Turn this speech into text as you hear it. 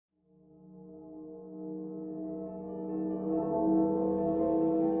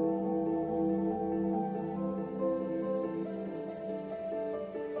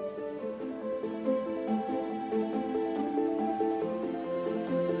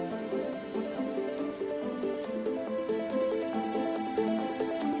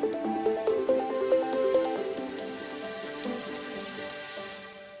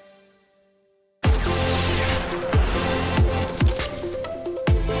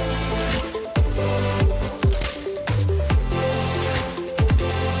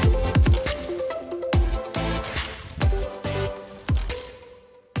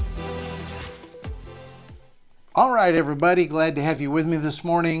right, everybody, glad to have you with me this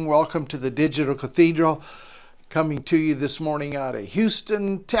morning. Welcome to the Digital Cathedral, coming to you this morning out of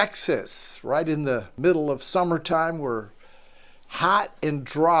Houston, Texas, right in the middle of summertime. We're hot and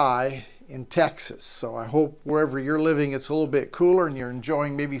dry in Texas, so I hope wherever you're living it's a little bit cooler and you're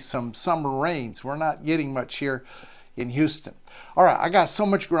enjoying maybe some summer rains. We're not getting much here in Houston. All right, I got so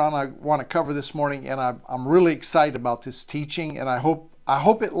much ground I want to cover this morning, and I'm really excited about this teaching, and I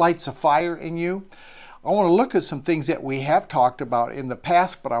hope it lights a fire in you. I want to look at some things that we have talked about in the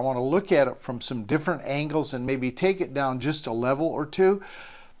past, but I want to look at it from some different angles and maybe take it down just a level or two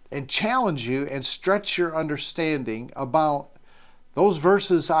and challenge you and stretch your understanding about those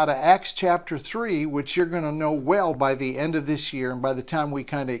verses out of Acts chapter 3, which you're going to know well by the end of this year and by the time we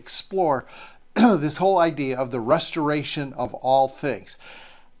kind of explore this whole idea of the restoration of all things.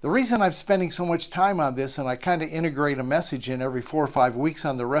 The reason I'm spending so much time on this, and I kind of integrate a message in every 4 or 5 weeks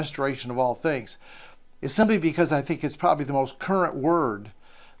on the restoration of all things, is simply because I think it's probably the most current word,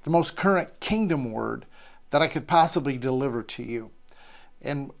 the most current kingdom word that I could possibly deliver to you.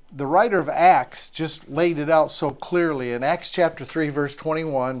 And the writer of Acts just laid it out so clearly in Acts chapter 3, verse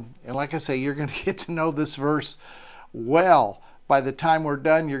 21. And like I say, you're going to get to know this verse well. By the time we're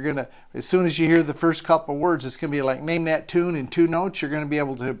done, you're going to, as soon as you hear the first couple of words, it's going to be like name that tune in 2 notes. You're going to be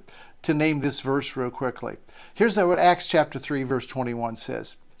able to name this verse real quickly. Here's what Acts chapter 3, verse 21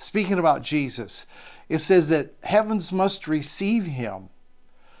 says. Speaking about Jesus, it says that heavens must receive him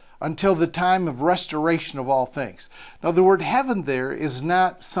until the time of restoration of all things. Now, the word heaven there is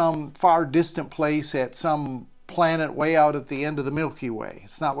not some far distant place at some planet way out at the end of the Milky Way.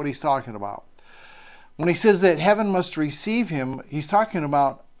 It's not what he's talking about. When he says that heaven must receive him, he's talking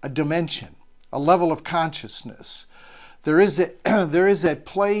about a dimension, a level of consciousness. There is a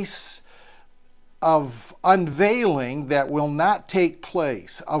place of unveiling that will not take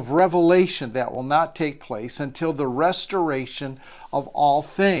place, of revelation that will not take place until the restoration of all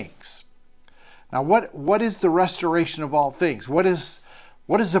things. Now, what is the restoration of all things? What is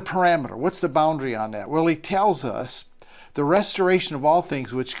the parameter? What's the boundary on that? Well, he tells us the restoration of all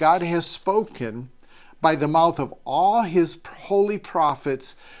things which God has spoken by the mouth of all his holy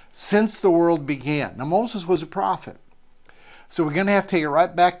prophets since the world began. Now, Moses was a prophet. So we're going to have to take it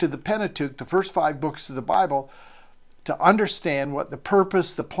right back to the Pentateuch, the first 5 books of the Bible, to understand what the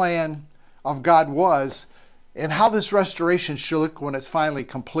purpose, the plan of God was, and how this restoration should look when it's finally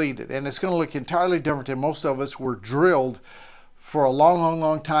completed. And it's going to look entirely different than most of us were drilled for a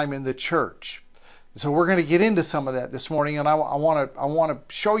long time in the church. So we're going to get into some of that this morning, and I want to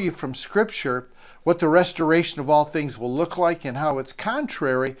show you from Scripture what the restoration of all things will look like and how it's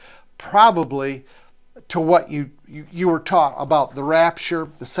contrary, probably, to what you were taught about the rapture,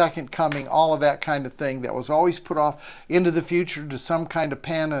 the second coming, all of that kind of thing that was always put off into the future to some kind of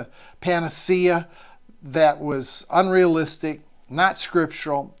panacea that was unrealistic, not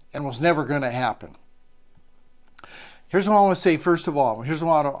scriptural, and was never going to happen. Here's what I want to say first of all. Here's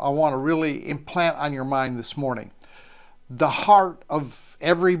what I want to really implant on your mind this morning. The heart of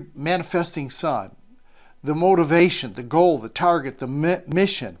every manifesting son, the motivation, the goal, the target, the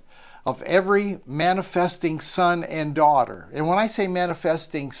mission of every manifesting son and daughter. And when I say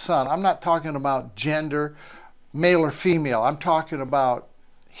manifesting son, I'm not talking about gender, male or female. I'm talking about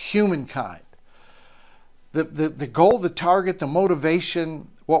humankind. The goal, the target, the motivation,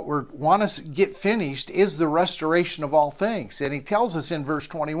 what we want to get finished is the restoration of all things. And he tells us in verse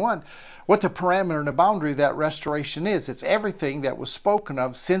 21 what the parameter and the boundary of that restoration is. It's everything that was spoken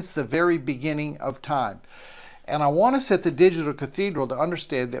of since the very beginning of time. And I want us at the Digital Cathedral to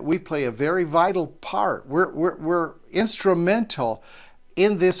understand that we play a very vital part. We're instrumental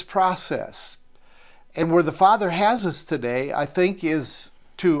in this process. And where the Father has us today, I think, is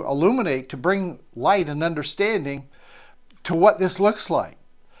to illuminate, to bring light and understanding to what this looks like.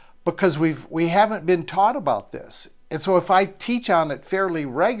 Because we haven't been taught about this. And so if I teach on it fairly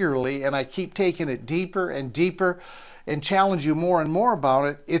regularly and I keep taking it deeper and deeper and challenge you more and more about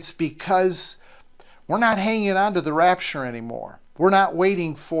it, it's because we're not hanging on to the rapture anymore. We're not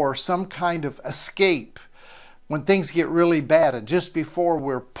waiting for some kind of escape when things get really bad and just before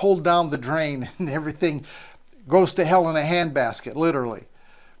we're pulled down the drain and everything goes to hell in a handbasket, literally.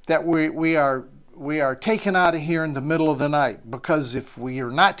 That we are taken out of here in the middle of the night, because if we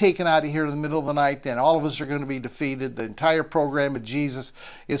are not taken out of here in the middle of the night, then all of us are going to be defeated. The entire program of Jesus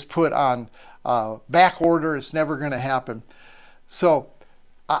is put on back order. It's never going to happen. So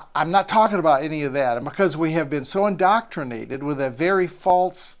I'm not talking about any of that. And because we have been so indoctrinated with a very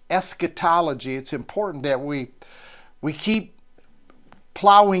false eschatology, it's important that we keep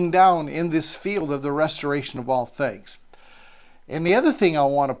plowing down in this field of the restoration of all things. And the other thing I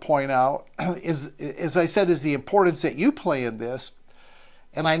want to point out is, as I said, is the importance that you play in this.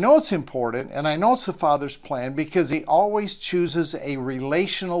 And I know it's important, and I know it's the Father's plan, because he always chooses a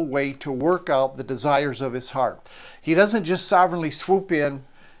relational way to work out the desires of his heart. He doesn't just sovereignly swoop in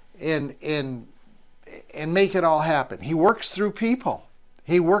and make it all happen. He works through people.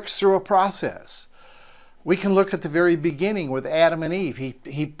 He works through a process. We can look at the very beginning with Adam and Eve.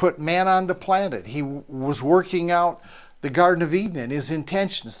 He put man on the planet. He was working out the Garden of Eden and his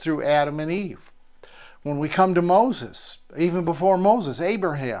intentions through Adam and Eve. When we come to Moses, even before Moses,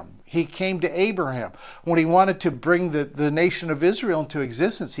 Abraham, he came to Abraham. When he wanted to bring the nation of Israel into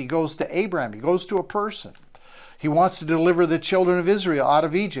existence, he goes to Abraham. He goes to a person. He wants to deliver the children of Israel out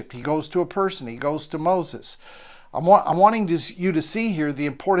of Egypt. He goes to a person. He goes to Moses. I'm wanting you to see here the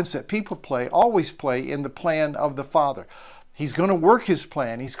importance that people always play in the plan of the Father. He's going to work his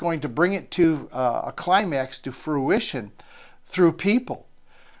plan. He's going to bring it to a climax, to fruition, through people.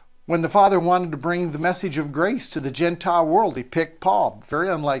 When the Father wanted to bring the message of grace to the Gentile world, he picked Paul, very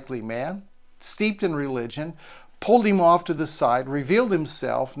unlikely man, steeped in religion, pulled him off to the side, revealed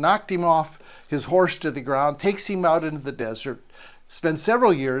himself, knocked him off his horse to the ground, takes him out into the desert, spends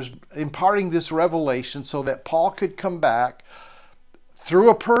several years imparting this revelation so that Paul could come back through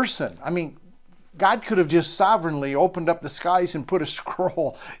a person. I mean, God could have just sovereignly opened up the skies and put a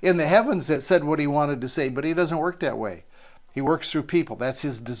scroll in the heavens that said what he wanted to say, but he doesn't work that way. He works through people. That's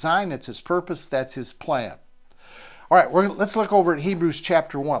his design, that's his purpose, that's his plan. All right, let's look over at Hebrews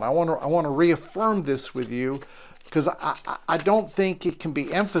chapter 1. I want to reaffirm this with you, because I don't think it can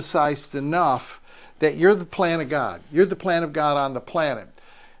be emphasized enough that you're the plan of God. You're the plan of God on the planet.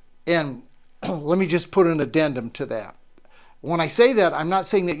 And let me just put an addendum to that. When I say that, I'm not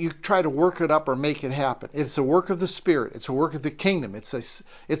saying that you try to work it up or make it happen. It's a work of the Spirit. It's a work of the kingdom.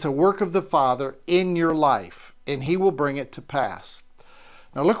 It's a work of the Father in your life, and he will bring it to pass.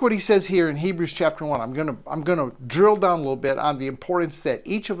 Now look what he says here in Hebrews chapter 1. I'm going to drill down a little bit on the importance that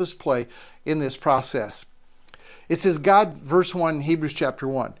each of us play in this process. It says, God, verse 1, Hebrews chapter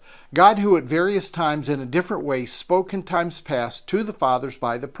 1, God, who at various times in a different way spoke in times past to the fathers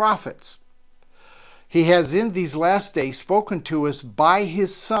by the prophets, he has in these last days spoken to us by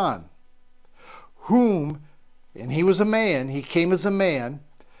his Son, whom, and he was a man, he came as a man,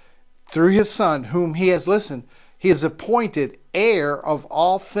 through his Son, whom he has, listen, he has appointed heir of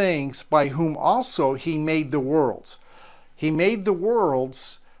all things, by whom also he made the worlds. He made the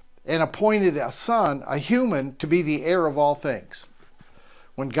worlds and appointed a son, a human, to be the heir of all things.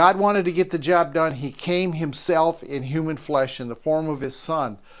 When God wanted to get the job done, he came himself in human flesh in the form of his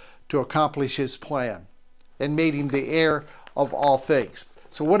Son to accomplish his plan, and made him the heir of all things.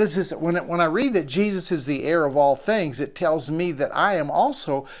 So what is this? When I read that Jesus is the heir of all things, it tells me that I am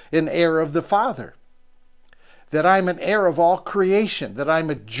also an heir of the Father, that I'm an heir of all creation, that I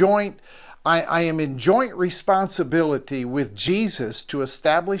am in joint responsibility with Jesus to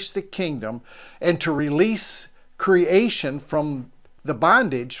establish the kingdom and to release creation from the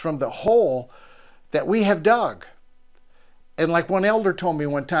bondage, from the hole that we have dug. And like one elder told me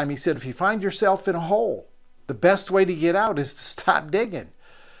one time, he said, if you find yourself in a hole, the best way to get out is to stop digging.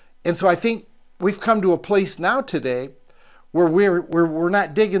 And so I think we've come to a place now today where we're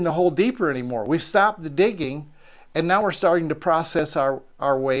not digging the hole deeper anymore. We've stopped the digging, and now we're starting to process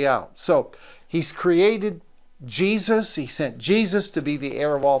our way out. So he's created Jesus. He sent Jesus to be the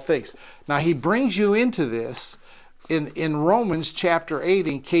heir of all things. Now he brings you into this in Romans chapter 8,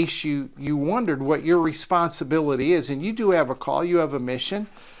 in case you wondered what your responsibility is. And you do have a call. You have a mission.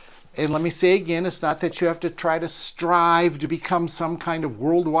 And let me say again, it's not that you have to try to strive to become some kind of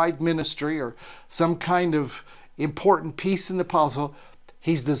worldwide ministry or some kind of important piece in the puzzle.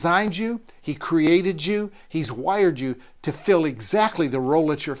 He's designed you, he created you, he's wired you to fill exactly the role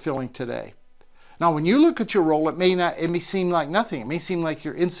that you're filling today. Now, when you look at your role, it may seem like nothing. It may seem like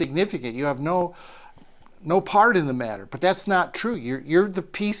you're insignificant. You have no part in the matter, but that's not true. You're the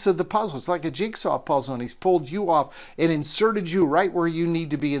piece of the puzzle. It's like a jigsaw puzzle, and he's pulled you off and inserted you right where you need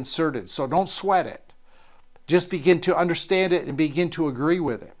to be inserted. So don't sweat it. Just begin to understand it and begin to agree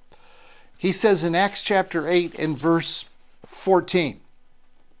with it. He says in Acts chapter 8 and verse 14,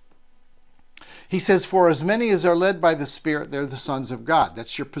 he says, for as many as are led by the Spirit, they're the sons of God.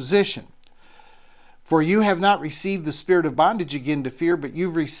 That's your position. For you have not received the spirit of bondage again to fear, but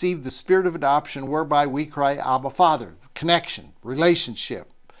you've received the spirit of adoption, whereby we cry, Abba, Father. Connection,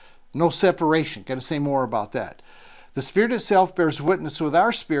 relationship, no separation. Got to say more about that. The Spirit itself bears witness with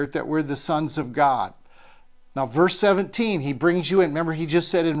our spirit that we're the sons of God. Now, verse 17, he brings you in. Remember, he just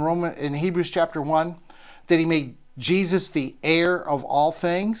said in Hebrews chapter 1 that he made Jesus the heir of all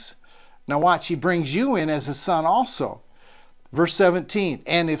things. Now watch, he brings you in as a son also. Verse 17,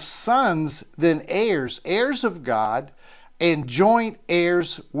 and if sons, then heirs, heirs of God, and joint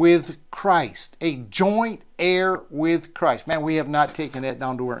heirs with Christ. A joint heir with Christ. Man, we have not taken that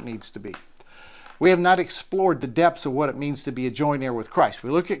down to where it needs to be. We have not explored the depths of what it means to be a joint heir with Christ. We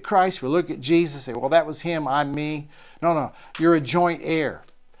look at Christ, we look at Jesus, say, well, that was him, I'm me. No, you're a joint heir.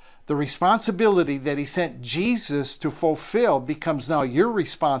 The responsibility that he sent Jesus to fulfill becomes now your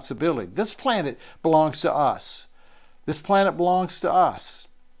responsibility. This planet belongs to us. This planet belongs to us.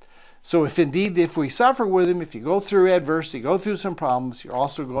 So if we suffer with him, if you go through adversity, go through some problems, you're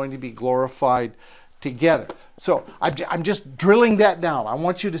also going to be glorified together. So I'm just drilling that down. I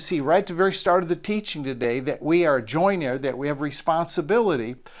want you to see right at the very start of the teaching today that we are a joint heir, that we have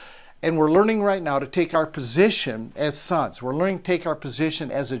responsibility, and we're learning right now to take our position as sons. We're learning to take our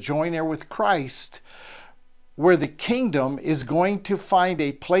position as a joint heir with Christ, where the kingdom is going to find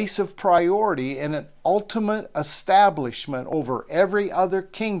a place of priority and an ultimate establishment over every other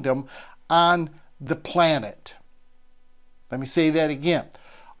kingdom on the planet. Let me say that again.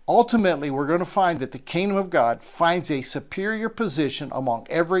 Ultimately, we're going to find that the kingdom of God finds a superior position among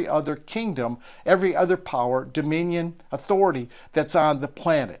every other kingdom, every other power, dominion, authority that's on the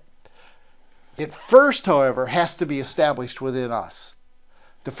planet. It first, however, has to be established within us.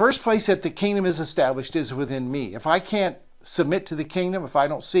 The first place that the kingdom is established is within me. If I can't submit to the kingdom, if I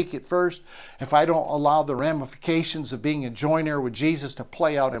don't seek it first, if I don't allow the ramifications of being a joint heir with Jesus to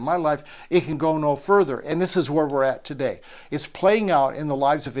play out in my life, it can go no further. And this is where we're at today. It's playing out in the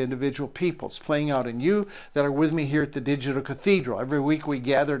lives of individual people. It's playing out in you that are with me here at the Digital Cathedral. Every week we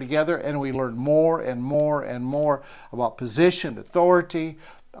gather together and we learn more and more and more about position, authority,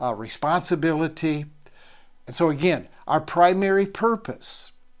 responsibility. And so again, our primary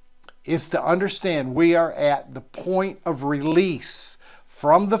purpose is to understand we are at the point of release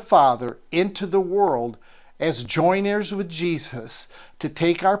from the Father into the world as joint heirs with Jesus, to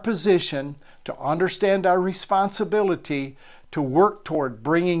take our position, to understand our responsibility, to work toward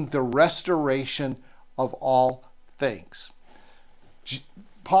bringing the restoration of all things.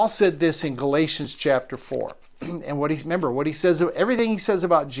 Paul said this in Galatians chapter 4. And remember what he says, everything he says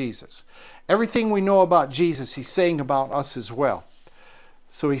about Jesus, everything we know about Jesus, he's saying about us as well.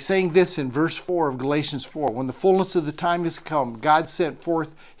 So he's saying this in verse 4 of Galatians 4. When the fullness of the time has come, God sent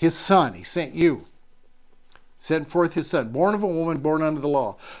forth his Son. He sent you. Sent forth his Son, born of a woman, born under the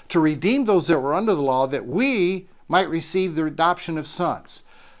law, to redeem those that were under the law, that we might receive the adoption of sons.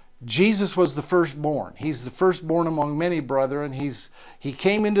 Jesus was the firstborn. He's the firstborn among many brethren. He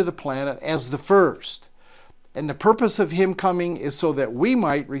came into the planet as the first. And the purpose of him coming is so that we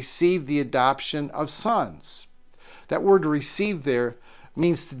might receive the adoption of sons. That word receive there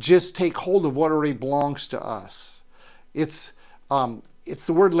means to just take hold of what already belongs to us. It's the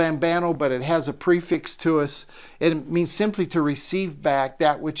word lambano, but it has a prefix to us. It means simply to receive back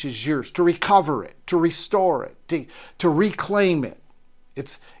that which is yours, to recover it, to restore it, to reclaim it.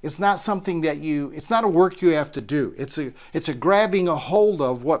 It's not something that it's not a work you have to do. It's a grabbing a hold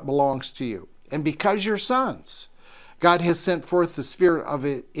of what belongs to you. And because you're sons, God has sent forth the Spirit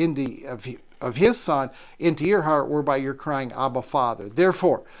of his Son into your heart, whereby you're crying, Abba, Father.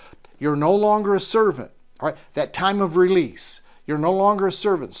 Therefore, you're no longer a servant. All right, that time of release, you're no longer a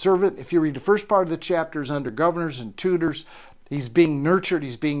servant. Servant, if you read the first part of the chapter, is under governors and tutors. He's being nurtured,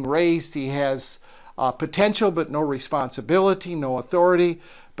 he's being raised, he has potential but no responsibility, no authority.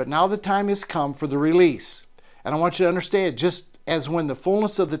 But now the time has come for the release. And I want you to understand, just as when the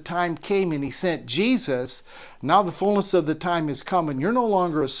fullness of the time came and he sent Jesus, now the fullness of the time has come and you're no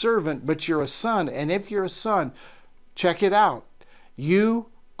longer a servant, but you're a son. And if you're a son, check it out. You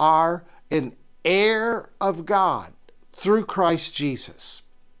are an heir of God through Christ Jesus.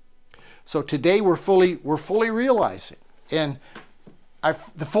 So today we're fully realizing, and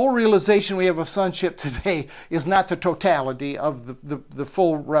the full realization we have of sonship today is not the totality of the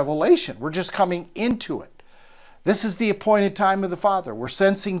full revelation. We're just coming into it. This is the appointed time of the Father. We're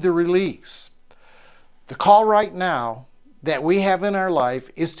sensing the release. The call right now that we have in our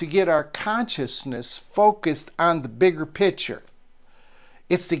life is to get our consciousness focused on the bigger picture.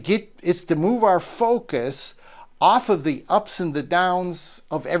 It's to move our focus off of the ups and the downs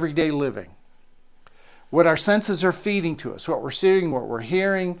of everyday living. What our senses are feeding to us, what we're seeing, what we're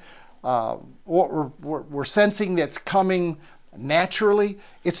hearing, what we're sensing that's coming naturally,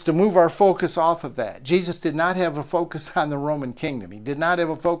 it's to move our focus off of that. Jesus did not have a focus on the Roman kingdom. He did not have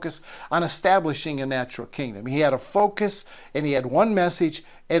a focus on establishing a natural kingdom. He had a focus and he had one message,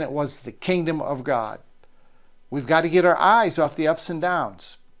 and it was the kingdom of God. We've got to get our eyes off the ups and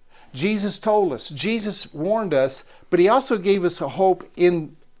downs. Jesus told us, Jesus warned us, but he also gave us a hope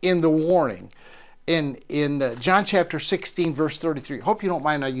in the warning. in John chapter 16, verse 33. Hope you don't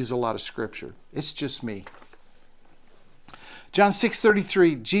mind I use a lot of scripture. It's just me. John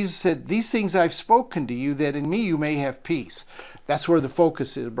 6:33, Jesus said, "These things I've spoken to you, that in me you may have peace." That's where the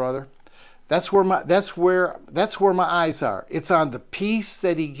focus is, brother. That's where my eyes are. It's on the peace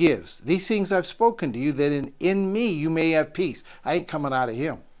that he gives. These things I've spoken to you, that in me you may have peace. I ain't coming out of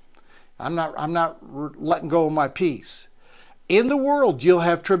him. I'm not letting go of my peace. In the world you'll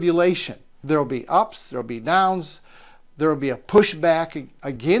have tribulation. There'll be ups, there'll be downs, there'll be a pushback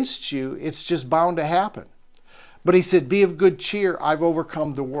against you. It's just bound to happen. But he said, "Be of good cheer, I've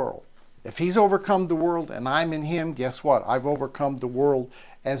overcome the world." If he's overcome the world and I'm in him, guess what? I've overcome the world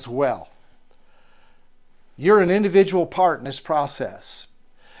as well. You're an individual part in this process.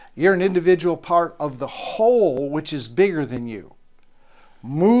 You're an individual part of the whole, which is bigger than you.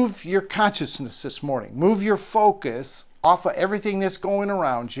 Move your consciousness this morning. Move your focus off of everything that's going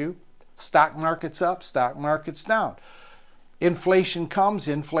around you. Stock market's up, stock market's down. Inflation comes,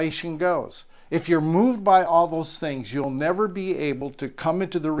 inflation goes. If you're moved by all those things, you'll never be able to come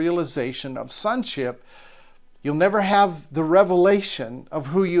into the realization of sonship. You'll never have the revelation of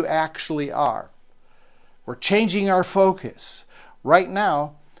who you actually are. We're changing our focus. Right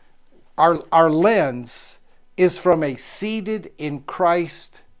now, our lens is from a seated in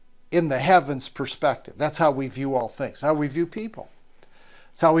Christ in the heavens perspective. That's how we view all things, how we view people.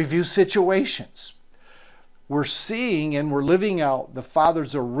 It's how we view situations. We're seeing and we're living out the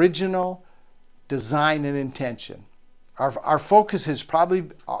Father's original design and intention. Our focus has probably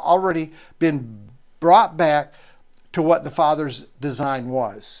already been brought back to what the Father's design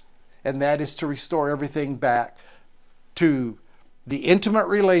was, and that is to restore everything back to the intimate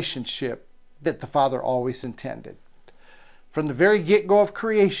relationship that the Father always intended. From the very get-go of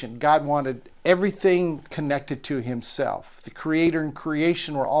creation, God wanted everything connected to himself. The Creator and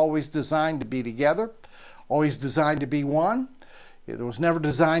creation were always designed to be together, always designed to be one. It was never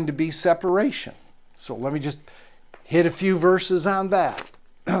designed to be separation. So let me just hit a few verses on that.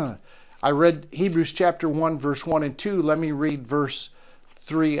 I read Hebrews chapter 1, verse 1 and 2. Let me read verse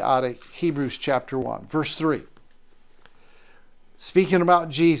 3 out of Hebrews chapter 1. Verse 3. Speaking about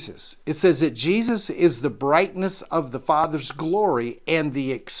Jesus, it says that Jesus is the brightness of the Father's glory and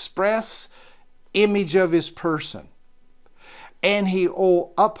the express image of his person. And he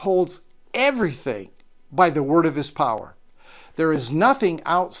upholds everything by the word of his power. There is nothing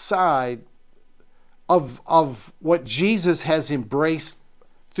outside of what Jesus has embraced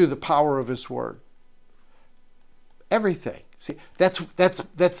through the power of his word. Everything. See, that's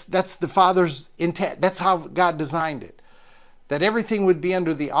the Father's intent. That's how God designed it. That everything would be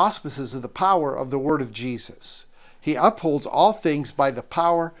under the auspices of the power of the word of Jesus. He upholds all things by the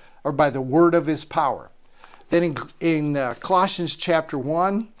power or by the word of his power. Then in Colossians chapter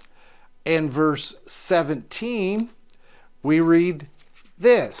 1 and verse 17, we read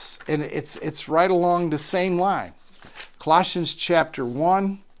this, and it's right along the same line. Colossians chapter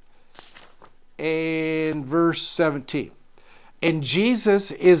 1 and verse 17. And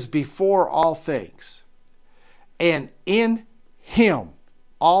Jesus is before all things, and in him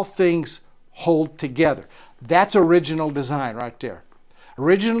all things hold together. That's original design right there.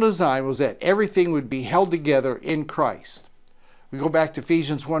 Original design was that everything would be held together in Christ. We go back to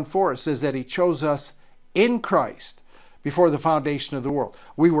Ephesians 1:4. It says that he chose us in Christ before the foundation of the world.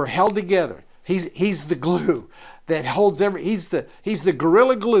 We were held together. He's the glue that holds he's the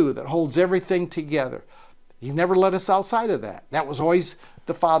gorilla glue that holds everything together. He never let us outside of that. That was always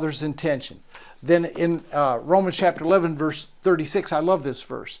the Father's intention. Then in Romans chapter 11, verse 36, I love this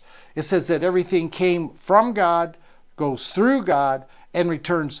verse. It says that everything came from God, goes through God, and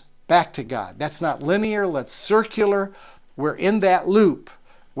returns back to God. That's not linear, that's circular. We're in that loop.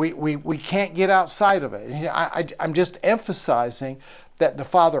 We can't get outside of it. I'm just emphasizing that the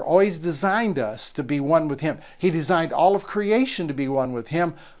Father always designed us to be one with him. He designed all of creation to be one with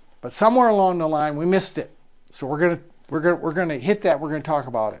him, but somewhere along the line we missed it. So we're gonna hit that. We're gonna talk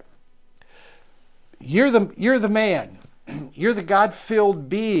about it. You're the man. You're the God-filled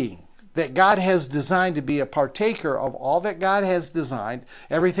being that God has designed to be a partaker of all that God has designed,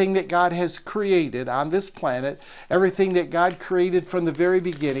 everything that God has created on this planet, everything that God created from the very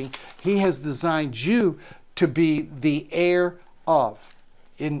beginning. He has designed you to be the heir of.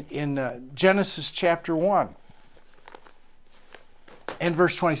 In Genesis chapter 1 and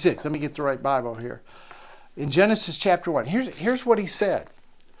verse 26. Let me get the right Bible here. In Genesis chapter 1, here's what he said.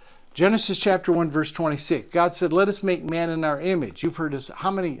 Genesis chapter 1, verse 26. God said, "Let us make man in our image." You've heard this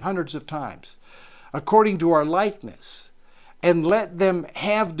how many hundreds of times? "According to our likeness. And let them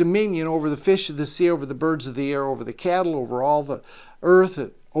have dominion over the fish of the sea, over the birds of the air, over the cattle, over all the earth,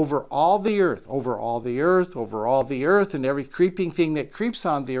 over all the earth, over all the earth, over all the earth, and every creeping thing that creeps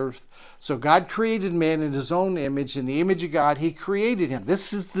on the earth. So God created man in his own image. In the image of God, he created him.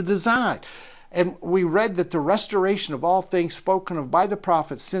 This is the design. And we read that the restoration of all things spoken of by the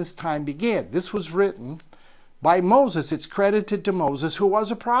prophets since time began. This was written by Moses. It's credited to Moses, who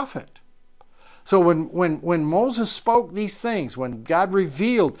was a prophet. So when Moses spoke these things, when God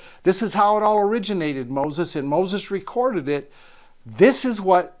revealed, this is how it all originated, Moses, and Moses recorded it, this is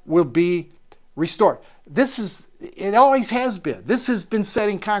what will be restored. It always has been. This has been set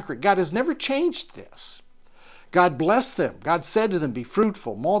in concrete. God has never changed this. God blessed them. God said to them, be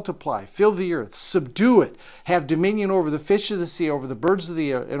fruitful, multiply, fill the earth, subdue it, have dominion over the fish of the sea, over the birds of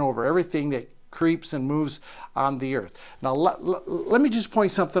the air, and over everything that creeps and moves on the earth. Now, let me just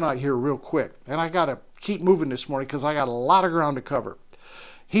point something out here real quick. And I got to keep moving this morning because I got a lot of ground to cover.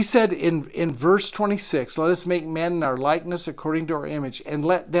 He said in verse 26, let us make men in our likeness according to our image, and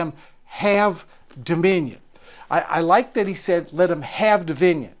let them have dominion. I like that he said, let them have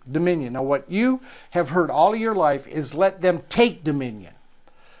dominion. Now, what you have heard all of your life is let them take dominion.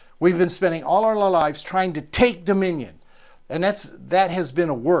 We've been spending all our lives trying to take dominion. And that has been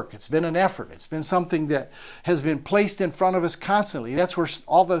a work. It's been an effort. It's been something that has been placed in front of us constantly. That's where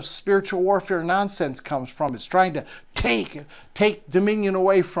all the spiritual warfare nonsense comes from. It's trying to take dominion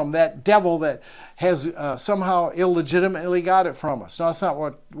away from that devil that has somehow illegitimately got it from us. No, that's not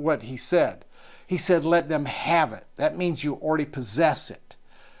what he said. He said, let them have it. That means you already possess it.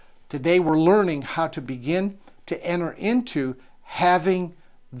 Today we're learning how to begin to enter into having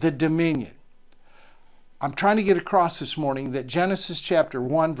the dominion. I'm trying to get across this morning that Genesis chapter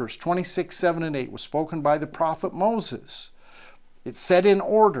 1, verse 26, 7, and 8 was spoken by the prophet Moses. It's set in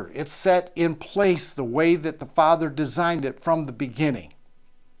order. It's set in place the way that the Father designed it from the beginning.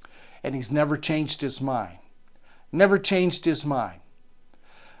 And he's never changed his mind. Never changed his mind.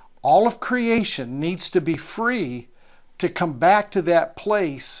 All of creation needs to be free to come back to that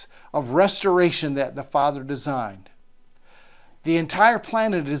place of restoration that the Father designed. The entire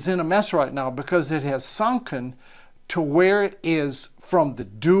planet is in a mess right now because it has sunken to where it is from the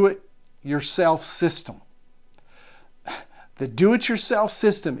do-it-yourself system. The do-it-yourself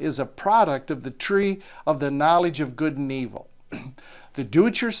system is a product of the tree of the knowledge of good and evil. The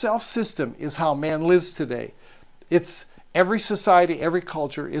do-it-yourself system is how man lives today. It's every society, every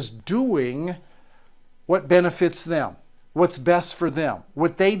culture is doing what benefits them, what's best for them,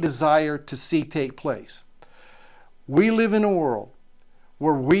 what they desire to see take place. We live in a world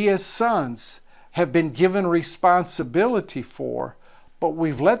where we as sons have been given responsibility for, but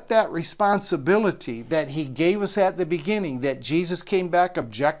we've let that responsibility that he gave us at the beginning, that Jesus came back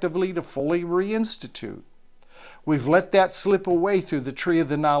objectively to fully reinstitute, we've let that slip away through the tree of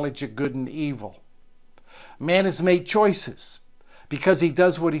the knowledge of good and evil. Man has made choices because he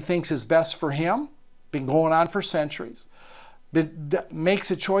does what he thinks is best for him, been going on for centuries,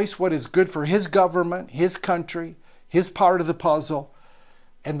 makes a choice what is good for his government, his country, his part of the puzzle.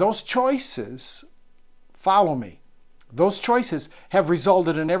 And those choices, follow me, those choices have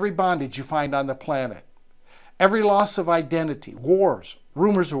resulted in every bondage you find on the planet. Every loss of identity, wars,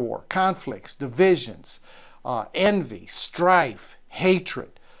 rumors of war, conflicts, divisions, envy, strife,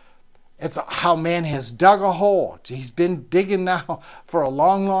 hatred. It's how man has dug a hole. He's been digging now for a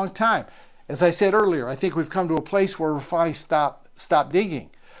long, long time. As I said earlier, I think we've come to a place where we're finally stop digging.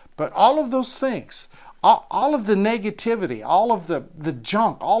 But all of those things, all of the negativity, all of the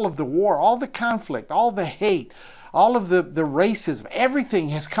junk, all of the war, all the conflict, all the hate, all of the racism, everything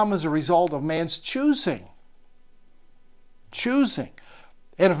has come as a result of man's choosing. Choosing.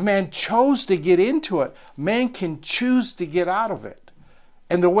 And if man chose to get into it, man can choose to get out of it.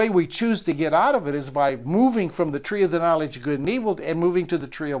 And the way we choose to get out of it is by moving from the tree of the knowledge of good and evil and moving to the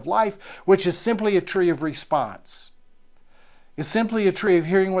tree of life, which is simply a tree of response. It's simply a tree of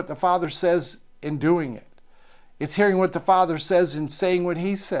hearing what the Father says and doing it. It's hearing what the Father says and saying what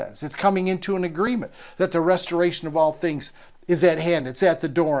he says. It's coming into an agreement that the restoration of all things is at hand. It's at the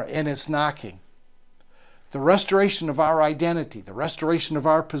door and it's knocking. The restoration of our identity, the restoration of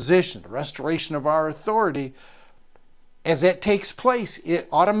our position, the restoration of our authority, as that takes place, it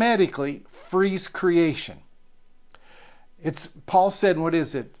automatically frees creation. It's Paul said, what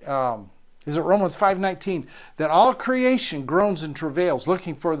is it? Is it Romans 5:19? That all creation groans and travails,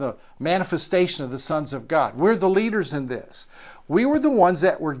 looking for the manifestation of the sons of God. We're the leaders in this. We were the ones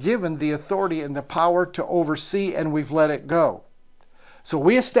that were given the authority and the power to oversee, and we've let it go. So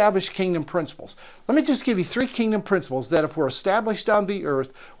we establish kingdom principles. Let me just give you 3 kingdom principles that, if we're established on the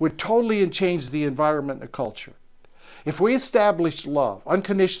earth, would totally change the environment and the culture. If we established love,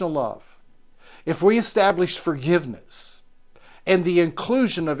 unconditional love, if we established forgiveness, and the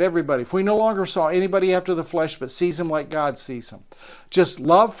inclusion of everybody. If we no longer saw anybody after the flesh but sees them like God sees them. Just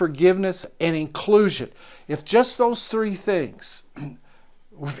love, forgiveness, and inclusion. If just those three things,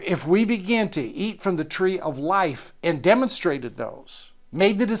 if we begin to eat from the tree of life and demonstrated those,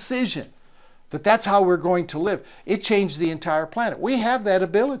 made the decision that that's how we're going to live, it changed the entire planet. We have that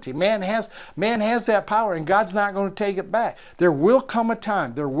ability. Man has that power, and God's not going to take it back. There will come a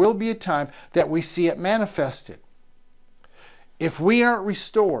time, there will be a time that we see it manifested. If we aren't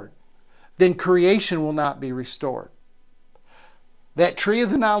restored, then creation will not be restored. That tree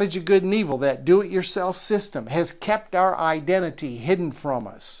of the knowledge of good and evil, that do-it-yourself system, has kept our identity hidden from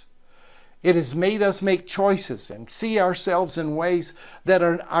us. It has made us make choices and see ourselves in ways that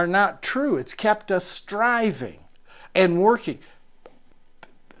are not true. It's kept us striving and working.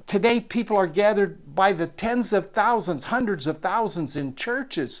 Today, people are gathered by the tens of thousands, hundreds of thousands in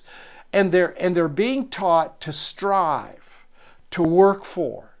churches, and they're being taught to strive, to work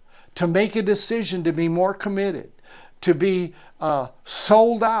for, to make a decision to be more committed, to be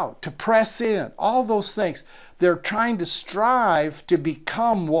sold out, to press in, all those things. They're trying to strive to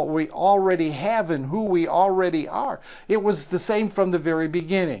become what we already have and who we already are. It was the same from the very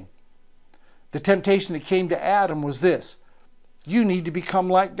beginning. The temptation that came to Adam was this: you need to become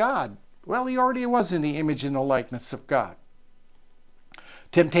like God. Well, he already was in the image and the likeness of God.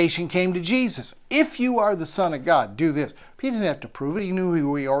 Temptation came to Jesus. If you are the Son of God, do this. He didn't have to prove it. He knew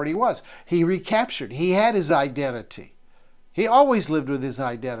who he already was. He recaptured. He had his identity. He always lived with his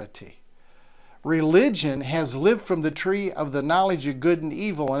identity. Religion has lived from the tree of the knowledge of good and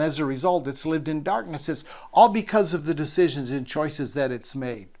evil, and as a result, it's lived in darkness. It's all because of the decisions and choices that it's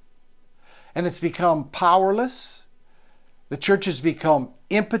made. And it's become powerless. The church has become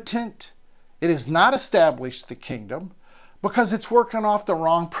impotent. It has not established the kingdom because it's working off the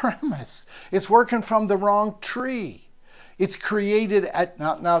wrong premise. It's working from the wrong tree. It's created,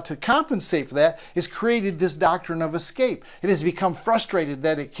 now to compensate for that, it's created this doctrine of escape. It has become frustrated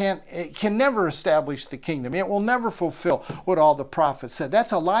that it can never establish the kingdom. It will never fulfill what all the prophets said.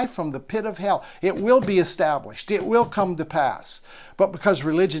 That's a lie from the pit of hell. It will be established. It will come to pass. But because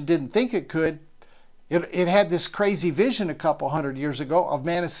religion didn't think it could, it had this crazy vision a couple hundred years ago of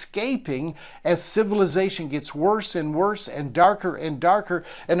man escaping as civilization gets worse and worse and darker,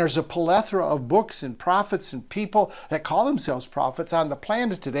 and there's a plethora of books and prophets and people that call themselves prophets on the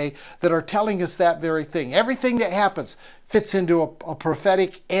planet today that are telling us that very thing. Everything that happens fits into a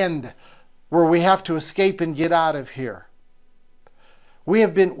prophetic end where we have to escape and get out of here.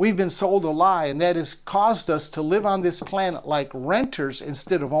 We've been sold a lie, and that has caused us to live on this planet like renters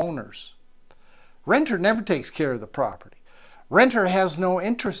instead of owners. Renter never takes care of the property. Renter has no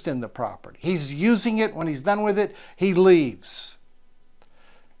interest in the property. He's using it. When he's done with it, he leaves.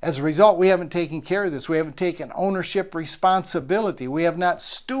 As a result, we haven't taken care of this. We haven't taken ownership responsibility. We have not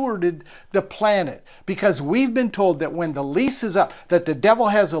stewarded the planet because we've been told that when the lease is up, that the devil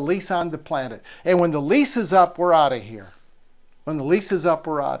has a lease on the planet. And when the lease is up, we're out of here. When the lease is up,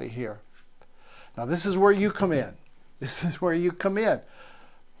 we're out of here. Now, this is where you come in. This is where you come in.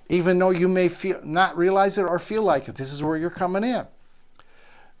 Even though you may not realize it or feel like it, this is where you're coming in.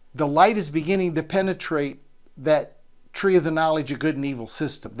 The light is beginning to penetrate that tree of the knowledge of good and evil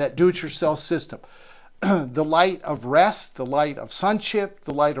system, that do-it-yourself system. The light of rest, the light of sonship,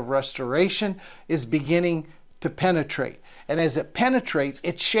 the light of restoration is beginning to penetrate. And as it penetrates,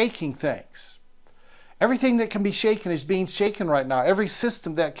 it's shaking things. Everything that can be shaken is being shaken right now. Every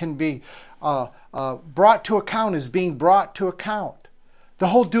system that can be brought to account is being brought to account. The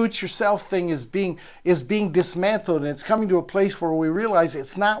whole do-it-yourself thing is being dismantled, and it's coming to a place where we realize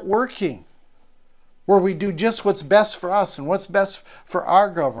it's not working, where we do just what's best for us and what's best for our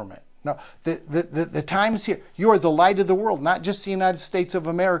government. No, the time is here. You are the light of the world, not just the United States of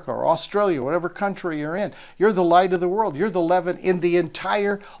America or Australia, whatever country you're in. You're the light of the world. You're the leaven in the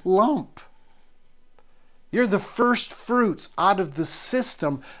entire lump. You're the first fruits out of the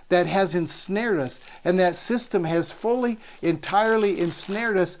system that has ensnared us. And that system has fully, entirely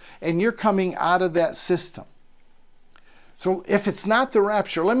ensnared us, and you're coming out of that system. So if it's not the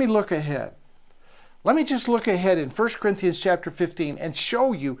rapture, let me look ahead. Let me just look ahead in 1 Corinthians chapter 15 and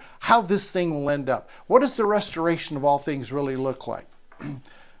show you how this thing will end up. What does the restoration of all things really look like?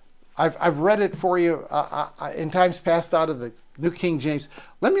 I've read it for you in times past out of the New King James.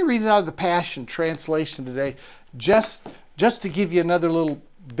 Let me read it out of the Passion Translation today, just to give you another little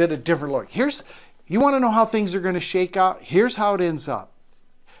bit of different look. You want to know how things are going to shake out? Here's how it ends up.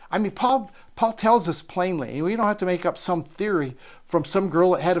 I mean, Paul tells us plainly, and we don't have to make up some theory from some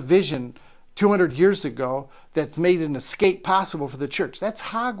girl that had a vision 200 years ago that's made an escape possible for the church. That's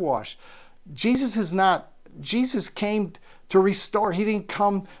hogwash. Jesus has not Jesus came to restore. He didn't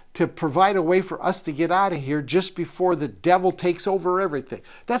come to provide a way for us to get out of here just before the devil takes over everything.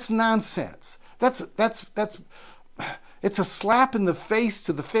 That's nonsense. It's a slap in the face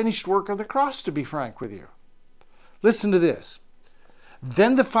to the finished work of the cross, to be frank with you. Listen to this.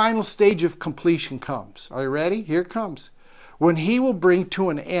 Then the final stage of completion comes. Are you ready? Here it comes. When he will bring to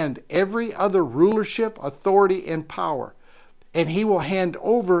an end every other rulership, authority, and power, and he will hand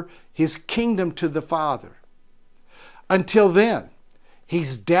over his kingdom to the Father. Until then,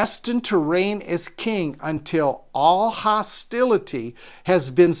 he's destined to reign as king until all hostility has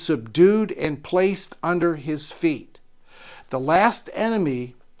been subdued and placed under his feet. The last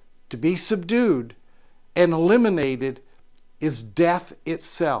enemy to be subdued and eliminated is death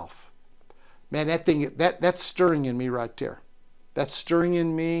itself. Man, that's stirring in me right there. That's stirring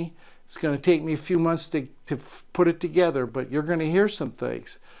in me. It's going to take me a few months to put it together, but you're going to hear some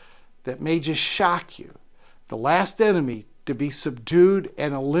things that may just shock you. The last enemy to be subdued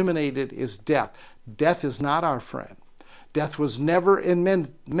and eliminated is death. Death is not our friend. Death was never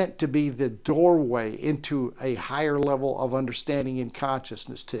meant to be the doorway into a higher level of understanding and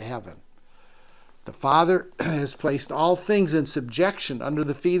consciousness to heaven. The Father has placed all things in subjection under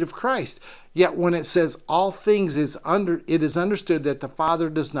the feet of Christ. Yet when it says all things it is understood that the Father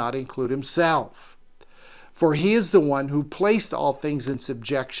does not include himself. For he is the one who placed all things in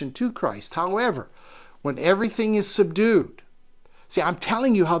subjection to Christ. However, when everything is subdued, see, I'm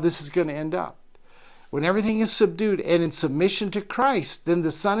telling you how this is going to end up. When everything is subdued and in submission to Christ, then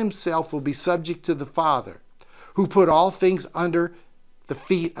the Son himself will be subject to the Father, who put all things under the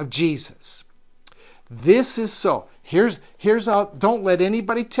feet of Jesus. This is so. Here's how, don't let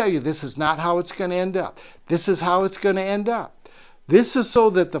anybody tell you this is not how it's going to end up. This is how it's going to end up. This is so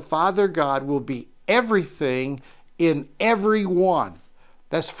that the Father God will be everything in everyone.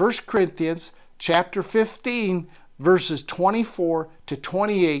 That's 1 Corinthians chapter 15, verses 24 to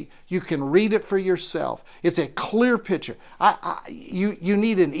 28. You can read it for yourself. It's a clear picture. You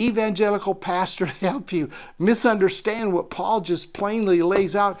need an evangelical pastor to help you misunderstand what Paul just plainly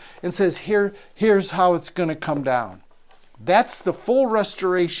lays out and says, here's how it's going to come down. That's the full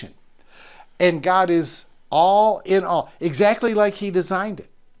restoration. And God is all in all, exactly like he designed it.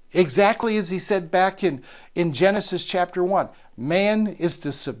 Exactly as he said back in Genesis chapter 1. Man is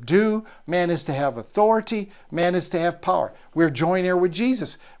to subdue, man is to have authority, man is to have power. We're joint heir with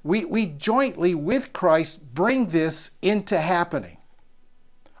Jesus. We jointly with Christ bring this into happening.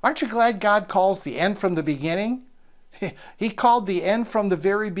 Aren't you glad God calls the end from the beginning? He called the end from the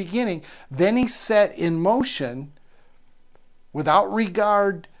very beginning. Then he set in motion, without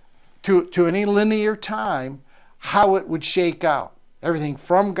regard to any linear time, how it would shake out. Everything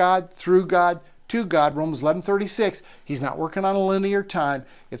from God, through God, to God, Romans 11:36. He's not working on a linear time.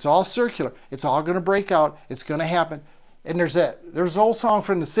 It's all circular. It's all going to break out. It's going to happen. And there's an old song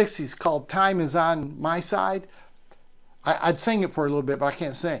from the 60s called Time Is On My Side. I'd sing it for a little bit, but I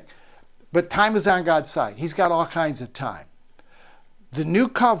can't sing. But time is on God's side. He's got all kinds of time. The new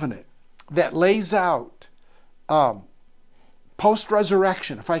covenant that lays out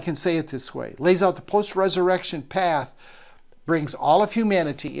post-resurrection, if I can say it this way, lays out the post-resurrection path, brings all of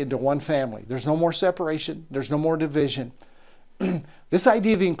humanity into one family. There's no more separation. There's no more division. This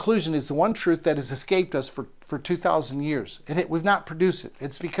idea of inclusion is the one truth that has escaped us for 2,000 years. We've not produced it.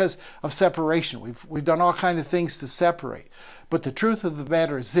 It's because of separation. We've done all kinds of things to separate. But the truth of the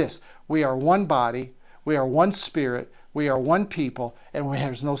matter is this. We are one body. We are one spirit. We are one people. And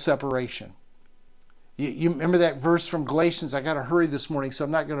there's no separation. You remember that verse from Galatians? I got to hurry this morning, so I'm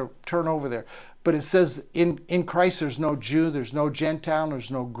not going to turn over there. But it says, in Christ there's no Jew, there's no Gentile,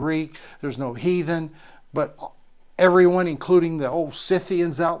 there's no Greek, there's no heathen, but everyone, including the old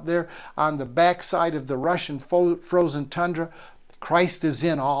Scythians out there on the backside of the Russian frozen tundra, Christ is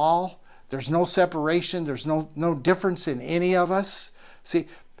in all. There's no separation. There's no difference in any of us. See,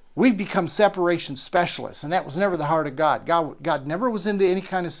 we've become separation specialists, and that was never the heart of God. God never was into any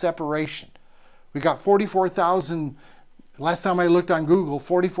kind of separation. We got 44,000, last time I looked on Google,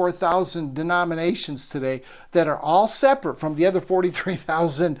 44,000 denominations today that are all separate from the other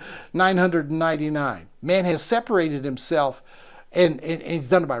 43,999. Man has separated himself, and he's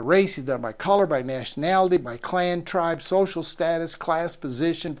done it by race, he's done it by color, by nationality, by clan, tribe, social status, class,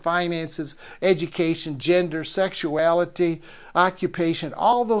 position, finances, education, gender, sexuality, occupation,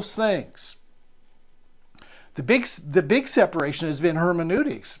 all those things. The big separation has been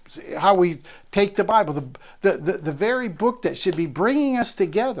hermeneutics, how we take the Bible, the very book that should be bringing us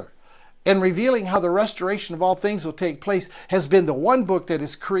together and revealing how the restoration of all things will take place, has been the one book that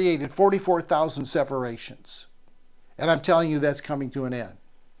has created 44,000 separations. And I'm telling you that's coming to an end.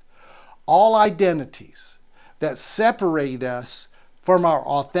 All identities that separate us from our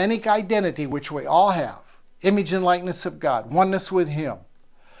authentic identity, which we all have, image and likeness of God, oneness with Him.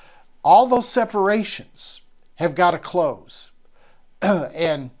 All those separations have got to close.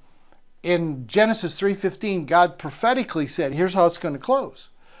 And in Genesis 3:15, God prophetically said, here's how it's going to close.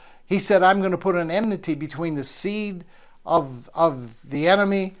 He said, I'm going to put an enmity between the seed of the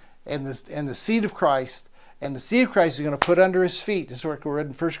enemy and the seed of Christ, and the seed of Christ is going to put under His feet. This is what we read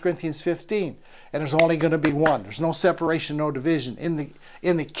in 1 Corinthians 15. And there's only going to be one. There's no separation, no division.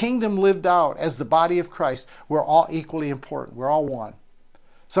 In the kingdom lived out as the body of Christ, we're all equally important. We're all one.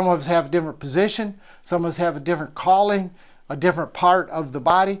 Some of us have a different position. Some of us have a different calling, a different part of the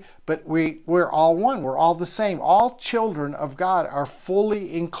body, but we're all one. We're all the same. All children of God are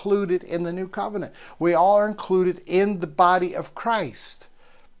fully included in the new covenant. We all are included in the body of Christ.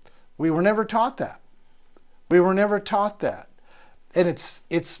 We were never taught that. We were never taught that. And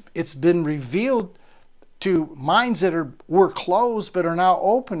it's been revealed to minds that were closed but are now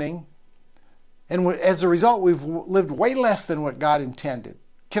opening. And as a result, we've lived way less than what God intended.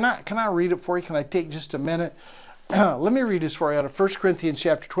 Can I read it for you? Can I take just a minute? Let me read this for you out of 1 Corinthians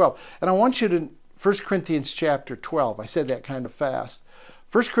chapter 12. And I want you to, 1 Corinthians chapter 12. I said that kind of fast.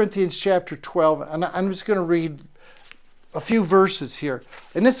 1 Corinthians chapter 12, and I'm just going to read a few verses here.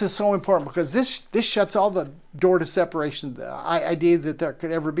 And this is so important because this shuts all the door to separation, the idea that there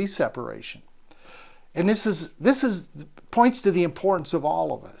could ever be separation. And this points to the importance of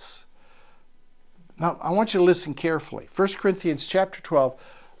all of us. Now, I want you to listen carefully. 1 Corinthians chapter 12,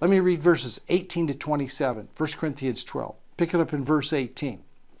 let me read verses 18 to 27. 1 Corinthians 12. Pick it up in verse 18.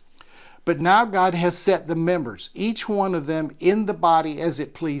 But now God has set the members, each one of them in the body as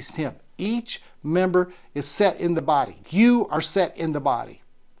it pleased Him. Each member is set in the body. You are set in the body.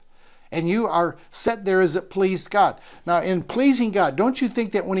 And you are set there as it pleased God. Now, in pleasing God, don't you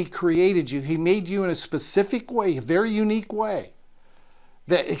think that when He created you, He made you in a specific way, a very unique way,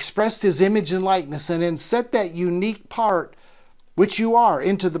 that expressed His image and likeness, and then set that unique part, which you are,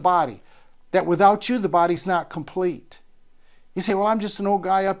 into the body, that without you, the body's not complete. You say, well, I'm just an old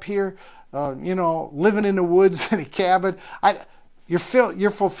guy up here, living in the woods in a cabin. You're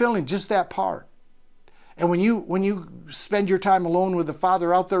fulfilling just that part. And when you spend your time alone with the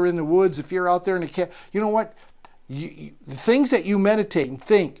Father out there in the woods, if you're out there in a cabin, you know what? The things that you meditate and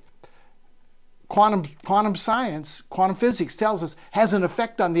think, quantum science, quantum physics tells us, has an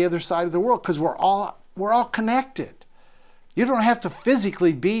effect on the other side of the world because we're all connected. You don't have to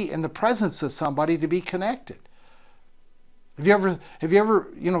physically be in the presence of somebody to be connected. Have you ever,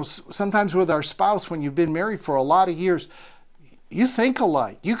 sometimes with our spouse, when you've been married for a lot of years, you think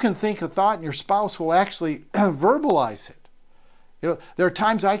alike. You can think a thought and your spouse will actually verbalize it. There are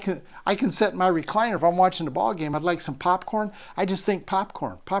times I can sit in my recliner. If I'm watching the ball game, I'd like some popcorn. I just think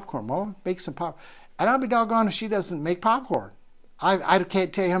popcorn. Well, make some popcorn. And I'll be doggone if she doesn't make popcorn. I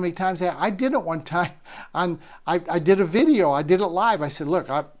can't tell you how many times I did it one time. I did a video. I did it live. I said, look,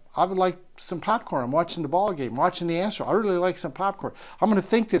 I would like some popcorn. I'm watching the ball game, watching the Astros. I really like some popcorn. I'm going to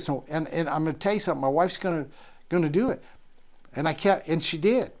think this, and I'm going to tell you something. My wife's going to do it. And and she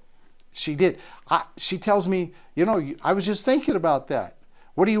did. She did. She tells me, I was just thinking about that.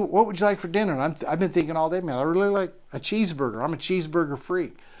 What would you like for dinner? And I've been thinking all day, man, I really like a cheeseburger. I'm a cheeseburger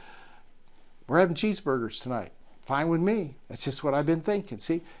freak. We're having cheeseburgers tonight. Fine with me. That's just what I've been thinking.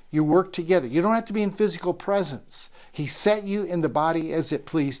 See, you work together. You don't have to be in physical presence. He set you in the body as it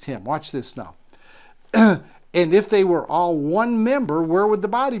pleased Him. Watch this now. And if they were all one member, where would the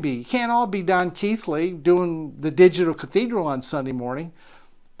body be? You can't all be Don Keithley doing the Digital Cathedral on Sunday morning.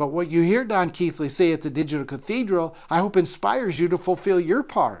 But what you hear Don Keithley say at the Digital Cathedral, I hope inspires you to fulfill your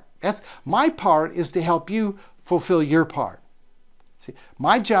part. My part is to help you fulfill your part. See,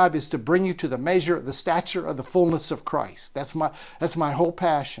 my job is to bring you to the measure, the stature of the fullness of Christ. That's my whole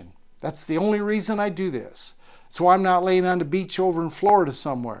passion. That's the only reason I do this. So I'm not laying on the beach over in Florida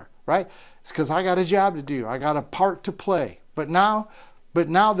somewhere, right? It's because I got a job to do. I got a part to play. But now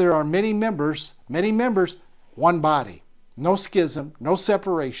there are many members, one body. No schism, no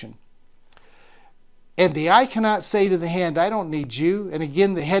separation. And the eye cannot say to the hand, I don't need you. And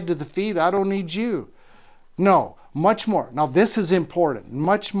again, the head to the feet, I don't need you. No, much more. Now this is important.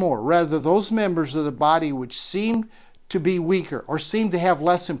 Much more. Rather, those members of the body which seem to be weaker or seem to have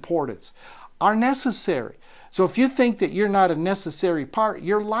less importance are necessary. So if you think that you're not a necessary part,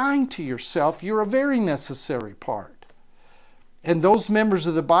 you're lying to yourself. You're a very necessary part. And those members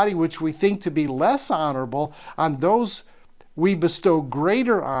of the body which we think to be less honorable, on those we bestow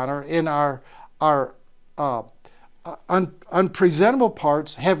greater honor. In our unpresentable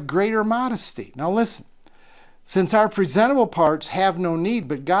parts have greater modesty. Now listen. Since our presentable parts have no need,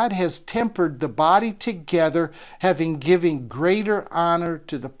 but God has tempered the body together, having given greater honor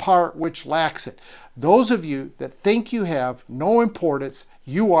to the part which lacks it. Those of you that think you have no importance,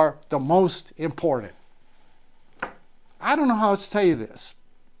 you are the most important. I don't know how else to tell you this.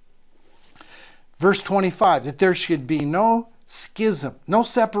 Verse 25, that there should be no schism, no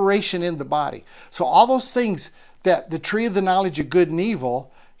separation in the body. So all those things that the tree of the knowledge of good and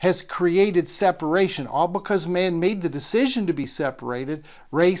evil has created separation, all because man made the decision to be separated.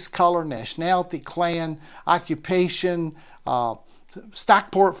 Race, color, nationality, clan, occupation,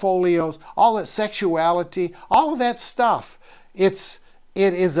 stock portfolios, all that, sexuality, all of that stuff. It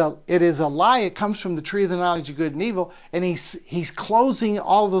is a lie. It comes from the tree of the knowledge of good and evil, and he's closing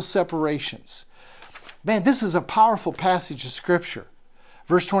all those separations. Man, this is a powerful passage of Scripture.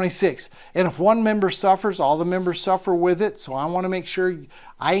 Verse 26, and if one member suffers, all the members suffer with it. So I want to make sure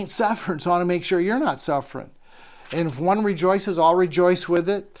I ain't suffering, so I want to make sure you're not suffering. And if one rejoices, all rejoice with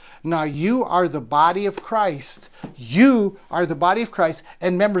it. Now you are the body of Christ. You are the body of Christ,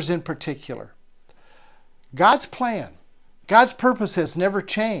 and members in particular. God's plan, God's purpose has never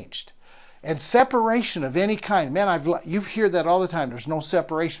changed. And separation of any kind, man, you hear that all the time. There's no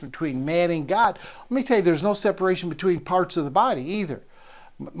separation between man and God. Let me tell you, there's no separation between parts of the body either.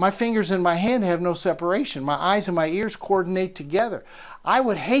 My fingers and my hand have no separation. My eyes and my ears coordinate together. I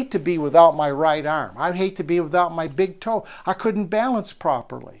would hate to be without my right arm. I'd hate to be without my big toe. I couldn't balance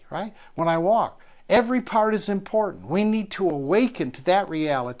properly, right, when I walk. Every part is important. We need to awaken to that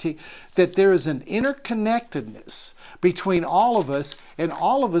reality that there is an interconnectedness between all of us, and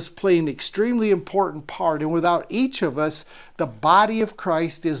all of us play an extremely important part. And without each of us, the body of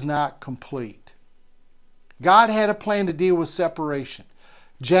Christ is not complete. God had a plan to deal with separation.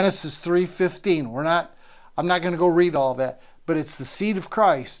 Genesis 3:15. I'm not going to go read all that, but it's the seed of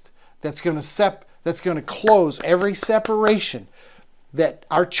Christ that's going to close every separation that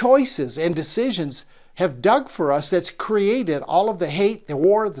our choices and decisions have dug for us, that's created all of the hate, the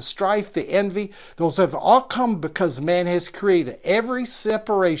war, the strife, the envy. Those have all come because man has created. Every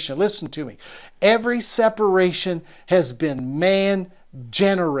separation, listen to me, every separation has been man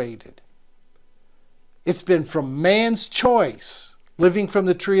generated. It's been from man's choice, living from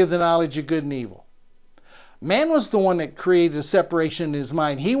the tree of the knowledge of good and evil. Man was the one that created a separation in his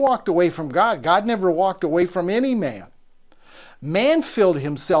mind. He walked away from God. God never walked away from any man. Man filled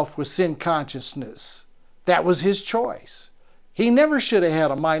himself with sin consciousness. That was his choice. He never should have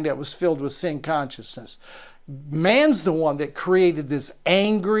had a mind that was filled with sin consciousness. Man's the one that created this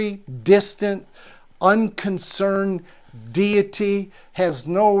angry, distant, unconcerned deity, has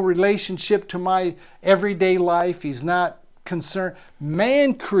no relationship to my everyday life. He's not concerned.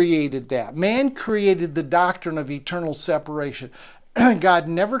 Man created that. Man created the doctrine of eternal separation. God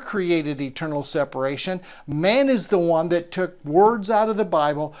never created eternal separation. Man is the one that took words out of the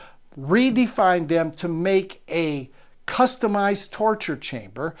Bible, redefined them to make a customized torture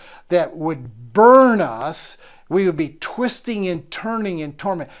chamber that would burn us. We would be twisting and turning in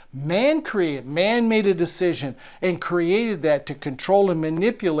torment. Man made a decision and created that to control and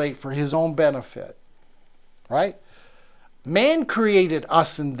manipulate for his own benefit. Right? Man created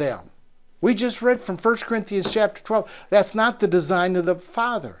us and them. We just read from 1 Corinthians chapter 12. That's not the design of the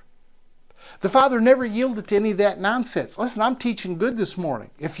Father. The Father never yielded to any of that nonsense. Listen, I'm teaching good this morning.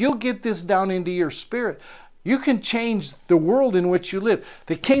 If you'll get this down into your spirit, you can change the world in which you live.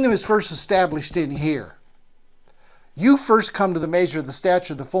 The kingdom is first established in here. You first come to the measure of the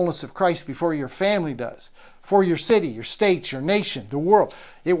stature of the fullness of Christ before your family does, for your city, your state, your nation, the world.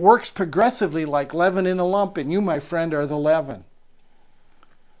 It works progressively like leaven in a lump, and you, my friend, are the leaven.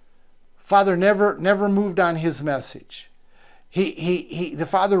 Father never moved on his message. The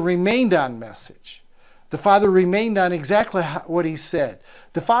Father remained on message. The Father remained on exactly what he said.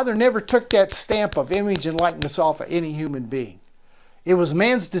 The Father never took that stamp of image and likeness off of any human being. It was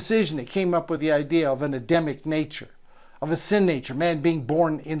man's decision that came up with the idea of an Adamic nature, of a sin nature, man being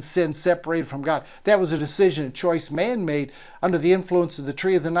born in sin, separated from God. That was a decision, a choice man made under the influence of the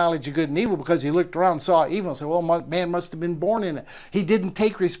tree of the knowledge of good and evil, because he looked around and saw evil and said, well, man must have been born in it. He didn't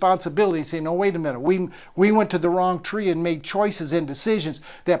take responsibility and say, no, wait a minute. We went to the wrong tree and made choices and decisions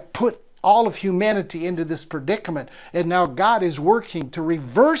that put all of humanity into this predicament. And now God is working to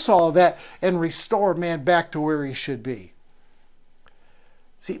reverse all of that and restore man back to where he should be.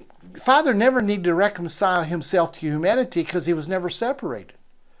 See, the Father never needed to reconcile himself to humanity because he was never separated.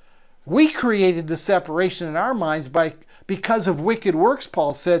 We created the separation in our minds because of wicked works,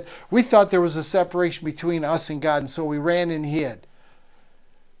 Paul said. We thought there was a separation between us and God, and so we ran and hid.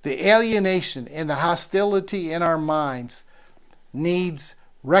 The alienation and the hostility in our minds needs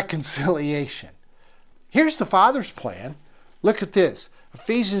reconciliation. Here's the Father's plan. Look at this.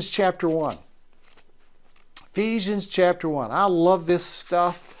 Ephesians chapter 1. Ephesians chapter 1. I love this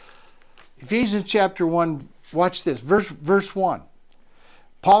stuff. Ephesians chapter 1, watch this. Verse 1.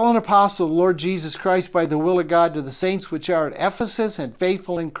 Paul, an apostle of the Lord Jesus Christ, by the will of God, to the saints which are at Ephesus and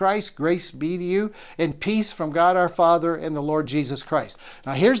faithful in Christ, grace be to you, and peace from God our Father and the Lord Jesus Christ.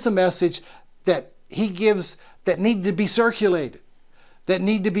 Now here's the message that he gives that need to be circulated, that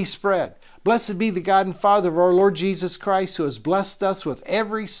need to be spread. Blessed be the God and Father of our Lord Jesus Christ, who has blessed us with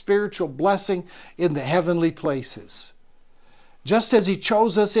every spiritual blessing in the heavenly places. Just as he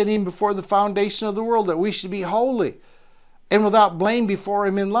chose us in him before the foundation of the world, that we should be holy and without blame before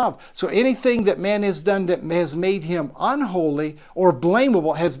him in love. So anything that man has done that has made him unholy or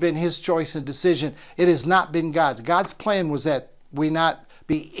blamable has been his choice and decision. It has not been God's. God's plan was that we not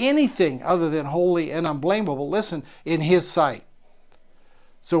be anything other than holy and unblameable, listen, in his sight.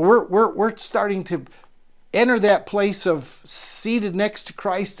 So we're starting to enter that place of seated next to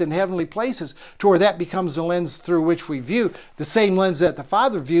Christ in heavenly places, to where that becomes the lens through which we view, the same lens that the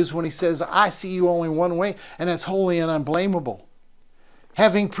Father views when he says, I see you only one way, and that's holy and unblameable.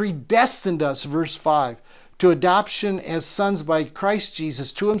 Having predestined us, verse 5, to adoption as sons by Christ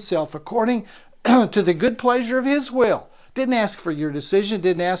Jesus to himself, according to the good pleasure of his will. Didn't ask for your decision,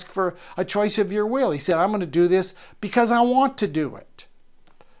 didn't ask for a choice of your will. He said, I'm going to do this because I want to do it.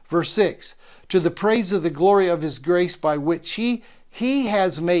 Verse 6, to the praise of the glory of his grace by which he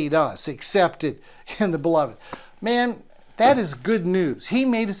has made us accepted in the beloved. Man, that is good news. He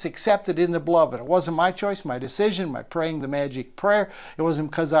made us accepted in the beloved. It wasn't my choice, my decision, my praying the magic prayer. It wasn't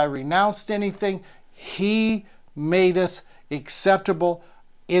because I renounced anything. He made us acceptable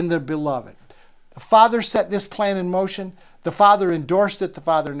in the beloved. The Father set this plan in motion. The Father endorsed it. The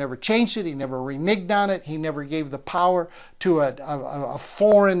Father never changed it. He never reneged on it. He never gave the power to a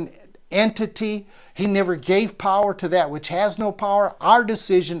foreign entity. He never gave power to that which has no power. Our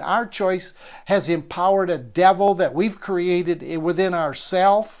decision, our choice has empowered a devil that we've created within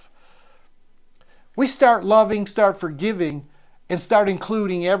ourselves. We start loving, start forgiving, and start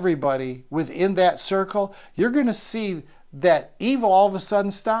including everybody within that circle. You're going to see that evil all of a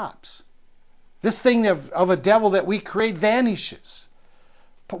sudden stops. This thing of a devil that we create vanishes.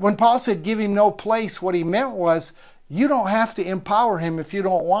 When Paul said give him no place, what he meant was you don't have to empower him if you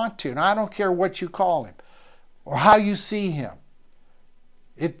don't want to. And I don't care what you call him or how you see him.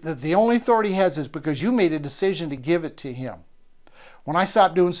 The only authority he has is because you made a decision to give it to him. When I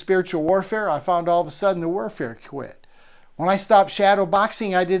stopped doing spiritual warfare, I found all of a sudden the warfare quit. When I stopped shadow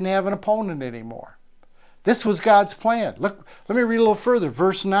boxing, I didn't have an opponent anymore. This was God's plan. Look, let me read a little further.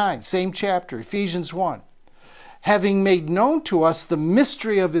 Verse 9, same chapter, Ephesians 1. Having made known to us the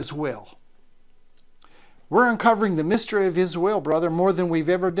mystery of his will. We're uncovering the mystery of his will, brother, more than we've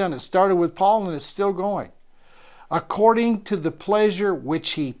ever done. It started with Paul and it's still going. According to the pleasure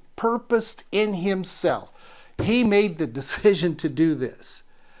which he purposed in himself. He made the decision to do this.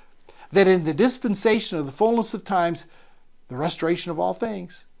 That in the dispensation of the fullness of times, the restoration of all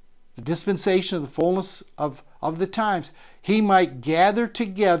things, the dispensation of the fullness of the times, he might gather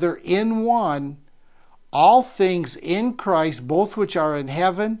together in one all things in Christ, both which are in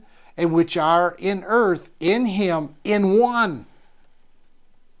heaven and which are in earth, in him, in one.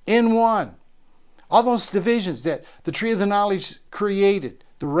 In one. All those divisions that the tree of the knowledge created,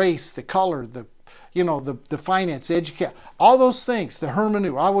 the race, the color, the finance, education, all those things, the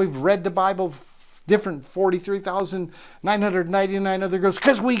hermeneutic. We've read the Bible, different 43,999 other groups,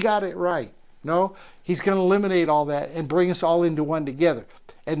 because we got it right. No, he's going to eliminate all that and bring us all into one together.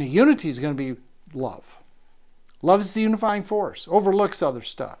 And the unity is going to be love. Love is the unifying force, overlooks other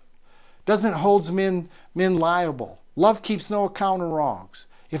stuff. Doesn't hold men liable. Love keeps no account of wrongs.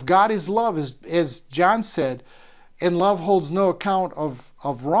 If God is love, as John said, and love holds no account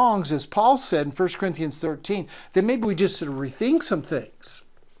of wrongs, as Paul said in 1 Corinthians 13, then maybe we just should rethink some things.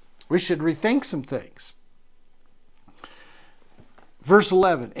 We should rethink some things. Verse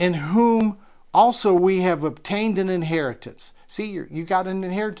 11, in whom also we have obtained an inheritance. See, you got an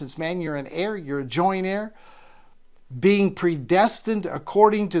inheritance, man. You're an heir. You're a joint heir. Being predestined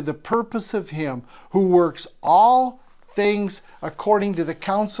according to the purpose of him who works all things according to the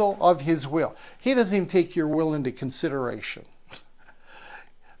counsel of his will. He doesn't even take your will into consideration.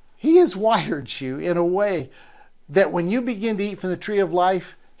 He has wired you in a way that when you begin to eat from the tree of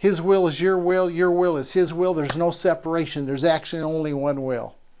life, his will is your will is his will. There's no separation. There's actually only one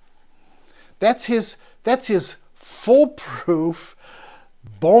will. That's his foolproof,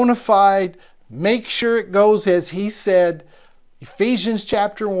 bona fide, make sure it goes as he said. Ephesians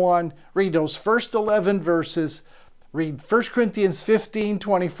chapter 1, read those first 11 verses. Read 1 Corinthians 15,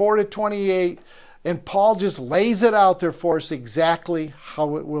 24 to 28. And Paul just lays it out there for us exactly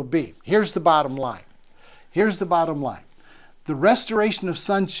how it will be. Here's the bottom line. Here's the bottom line. The restoration of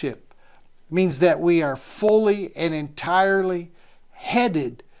sonship means that we are fully and entirely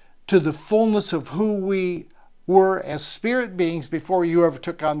headed to the fullness of who we were as spirit beings before you ever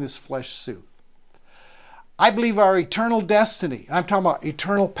took on this flesh suit. I believe our eternal destiny, I'm talking about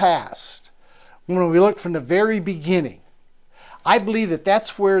eternal past, when we look from the very beginning, I believe that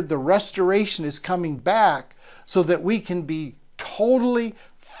that's where the restoration is coming back so that we can be totally,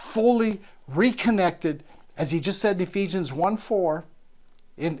 fully reconnected, as he just said in Ephesians 1:4,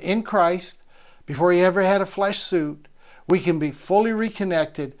 in Christ, before he ever had a flesh suit. We can be fully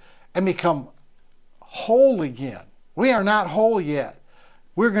reconnected and become whole again. We are not whole yet.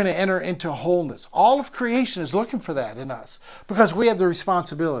 We're going to enter into wholeness. All of creation is looking for that in us because we have the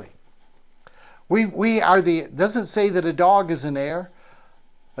responsibility. We are doesn't say that a dog is an heir.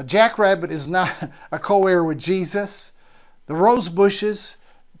 A jackrabbit is not a co-heir with Jesus. The rose bushes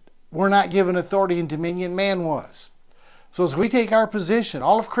were not given authority and dominion. Man was. So as we take our position,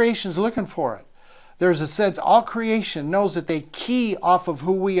 all of creation is looking for it. There's a sense all creation knows that they key off of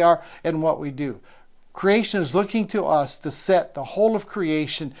who we are and what we do. Creation is looking to us to set the whole of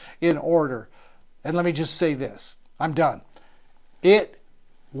creation in order. And let me just say this. I'm done. It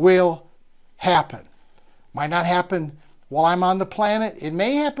will happen. Might not happen while I'm on the planet. It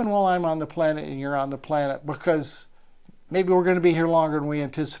may happen while I'm on the planet and you're on the planet because maybe we're going to be here longer than we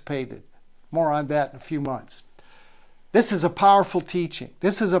anticipated. More on that in a few months. This is a powerful teaching.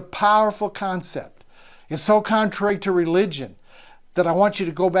 This is a powerful concept. It's so contrary to religion that I want you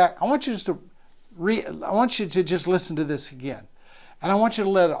to go back. I want you to just listen to this again. And I want you to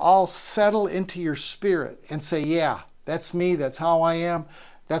let it all settle into your spirit and say, yeah, that's me. That's how I am.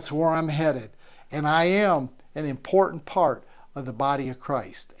 That's where I'm headed. And I am an important part of the body of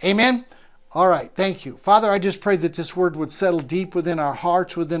Christ. Amen? All right, thank you. Father, I just pray that this word would settle deep within our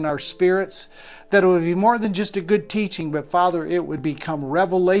hearts, within our spirits, that it would be more than just a good teaching, but Father, it would become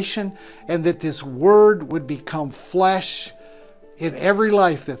revelation, and that this word would become flesh in every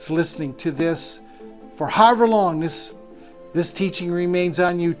life that's listening to this for however long this teaching remains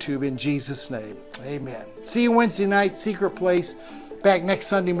on YouTube, in Jesus' name. Amen. See you Wednesday night, Secret Place. Back next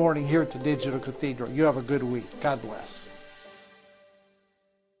Sunday morning here at the Digital Cathedral. You have a good week. God bless.